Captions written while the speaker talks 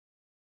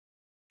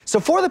So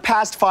for the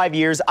past 5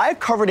 years, I've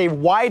covered a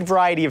wide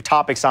variety of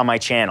topics on my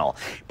channel,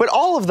 but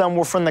all of them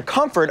were from the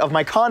comfort of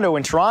my condo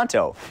in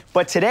Toronto.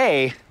 But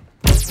today's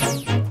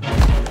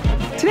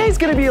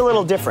gonna be a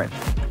little different,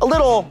 a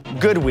little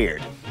good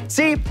weird.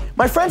 See,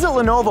 my friends at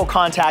Lenovo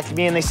contacted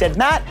me and they said,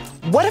 Matt,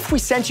 what if we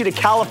sent you to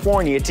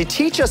California to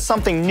teach us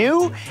something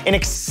new and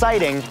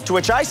exciting? To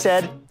which I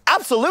said,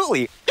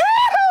 absolutely.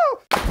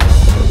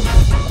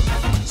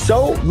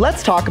 So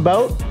let's talk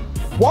about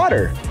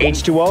water.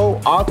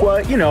 H2O,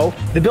 aqua, you know,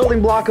 the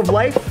building block of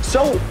life.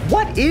 So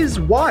what is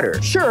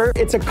water? Sure,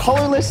 it's a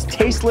colorless,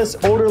 tasteless,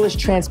 odorless,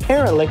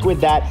 transparent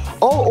liquid that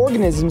all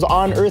organisms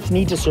on Earth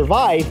need to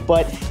survive,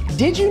 but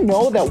did you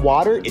know that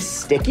water is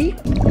sticky?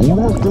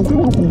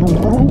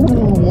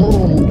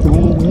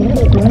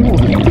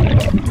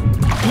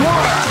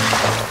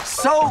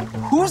 So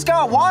who's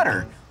got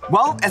water?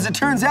 Well, as it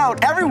turns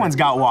out, everyone's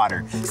got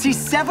water. See,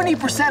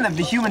 70% of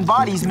the human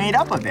body is made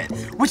up of it,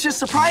 which is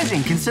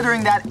surprising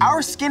considering that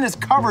our skin is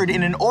covered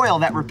in an oil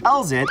that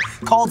repels it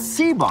called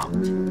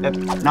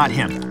sebum. Not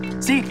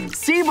him. See,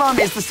 sebum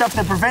is the stuff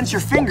that prevents your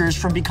fingers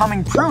from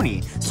becoming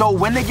pruny. So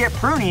when they get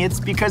pruny,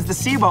 it's because the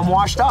sebum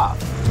washed off.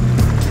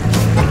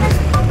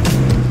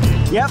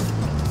 Yep.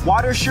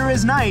 Water sure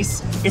is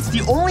nice. It's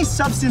the only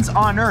substance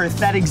on Earth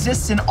that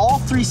exists in all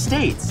 3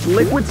 states,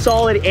 liquid,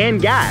 solid, and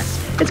gas.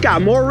 It's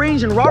got more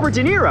range than Robert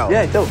De Niro.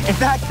 Yeah, it does. In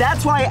fact,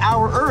 that's why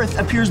our Earth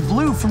appears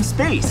blue from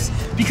space,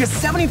 because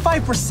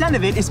 75%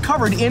 of it is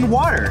covered in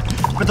water.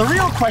 But the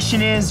real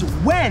question is,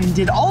 when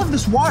did all of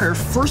this water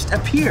first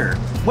appear?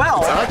 Well,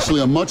 it's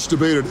actually a much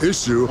debated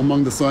issue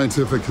among the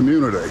scientific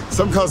community.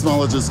 Some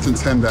cosmologists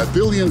contend that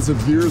billions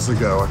of years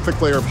ago, a thick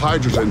layer of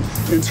hydrogen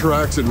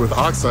interacted with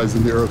oxides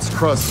in the Earth's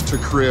crust to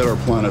create our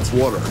planet's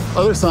water.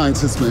 Other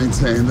scientists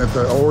maintain that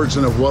the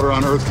origin of water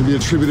on Earth can be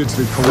attributed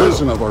to the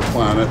collision of our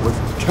planet with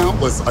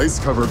countless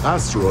ice-covered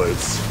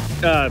asteroids.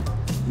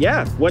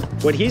 Yeah,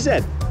 what he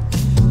said.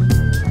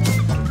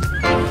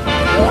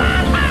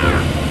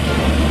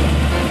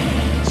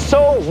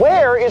 So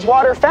where is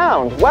water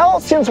found? Well,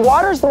 since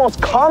water is the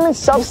most common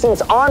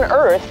substance on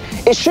Earth,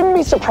 it shouldn't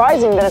be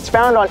surprising that it's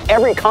found on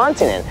every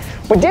continent.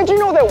 But did you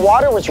know that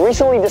water was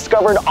recently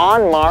discovered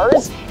on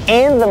Mars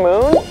and the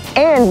Moon?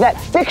 And that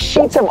thick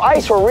sheets of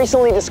ice were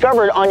recently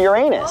discovered on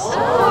Uranus.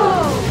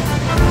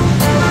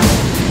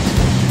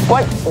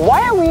 But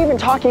why are we even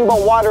talking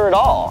about water at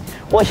all?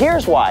 Well,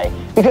 here's why.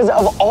 Because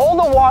of all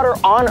the water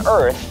on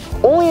Earth,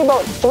 only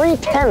about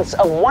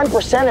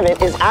 0.3% of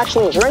it is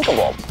actually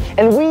drinkable.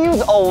 And we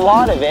use a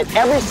lot of it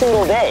every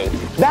single day.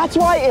 That's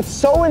why it's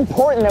so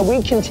important that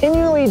we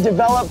continually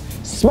develop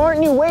smart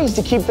new ways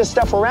to keep this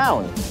stuff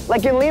around.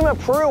 Like in Lima,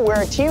 Peru,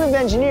 where a team of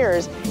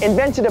engineers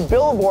invented a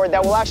billboard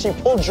that will actually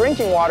pull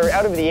drinking water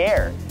out of the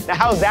air. Now,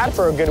 how's that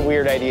for a good,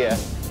 weird idea?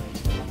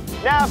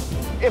 Now,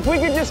 if we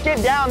could just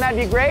get down, that'd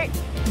be great.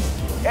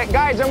 Hey,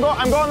 guys, I'm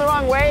going the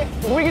wrong way.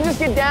 If we could just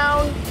get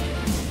down.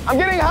 I'm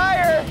getting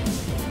higher.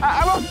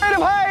 I'm afraid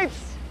of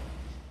heights.